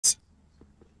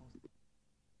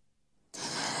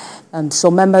And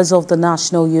so members of the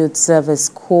National Youth Service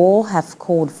Corps have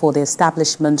called for the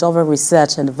establishment of a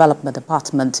research and development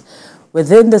department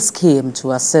within the scheme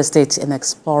to assist it in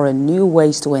exploring new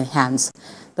ways to enhance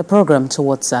the program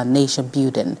towards nation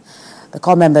building. The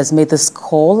Corps members made this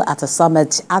call at a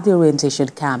summit at the orientation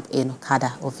camp in Okada,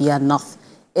 Ovia North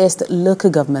East local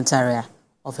government area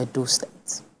of Edo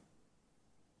State.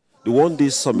 The one-day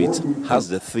summit has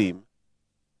the theme,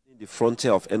 the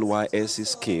frontier of NYSC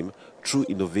scheme through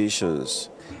innovations.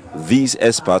 These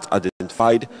experts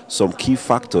identified some key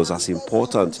factors as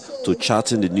important to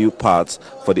charting the new paths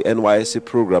for the NYSC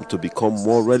program to become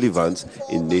more relevant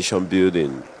in nation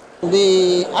building.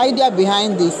 The idea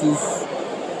behind this is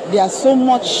there's so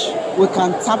much we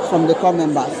can tap from the Corps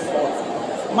members.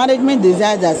 Management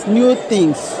desires that new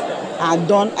things are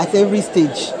done at every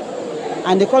stage.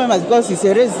 And the Corps members, because it's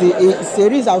a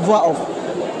reservoir of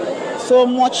so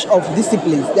much of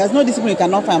disciplines. There's no discipline you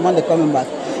cannot find among the Corps members.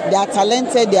 They are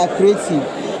talented, they are creative.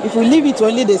 If we leave it to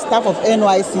only the staff of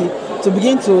NYSC to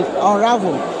begin to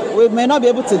unravel, we may not be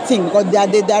able to think because they are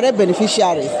the direct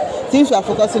beneficiaries since we are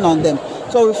focusing on them.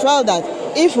 So we felt that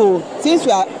since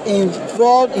we are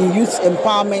involved in youth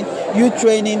empowerment, youth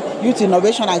training, youth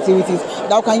innovation activities,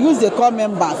 that we can use the Corps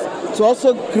members to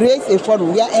also create a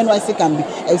forum where NYSC can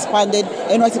be expanded,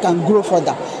 NYSC can grow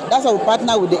further. That's why we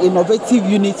partner with the innovative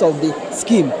units of the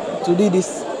scheme to do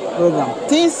this program.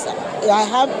 Since I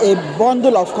have a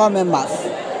bundle of Corps members,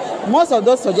 most of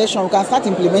those suggestions we can start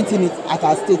implementing it at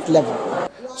our state level.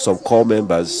 Some Corps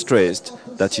members stressed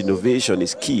that innovation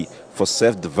is key for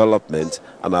self-development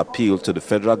and appeal to the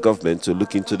federal government to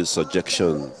look into the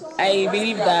suggestion. I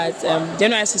believe that the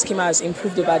NYSC scheme has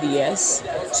improved over the years.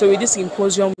 So with this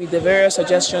symposium, with the various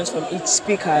suggestions from each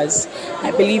speakers,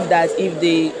 I believe that if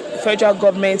the federal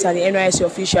government and the NYSC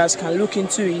officials can look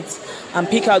into it and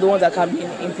pick out the ones that can be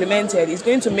implemented, it's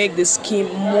going to make the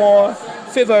scheme more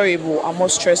favorable and more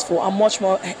stressful and much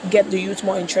more get the youth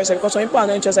more interested, because some people are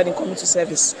not interested in coming to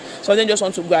service. So they just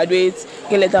want to graduate,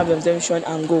 get letter of exemption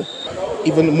and go.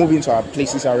 Even moving to our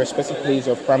places, our respective places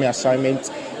of primary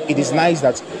assignment, it is nice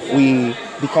that we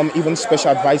become even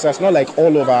special advisors. Not like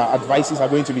all of our advices are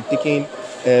going to be taken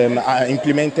are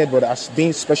implemented, but as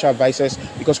being special advisors,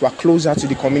 because we are closer to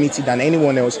the community than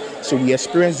anyone else. So we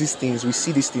experience these things, we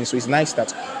see these things. So it's nice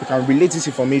that we can relate these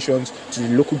information to the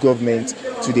local government,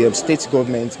 to the state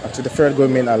government, and to the federal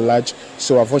government at large,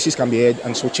 so our voices can be heard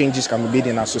and so changes can be made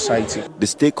in our society. The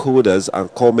stakeholders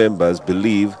and Corps members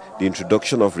believe the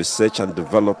introduction of research and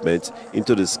development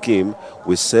into the scheme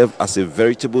will serve as a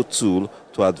veritable tool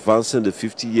to advancing the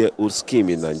 50-year-old scheme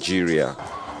in Nigeria.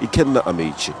 Okada,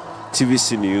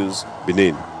 TVC News,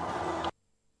 Benin.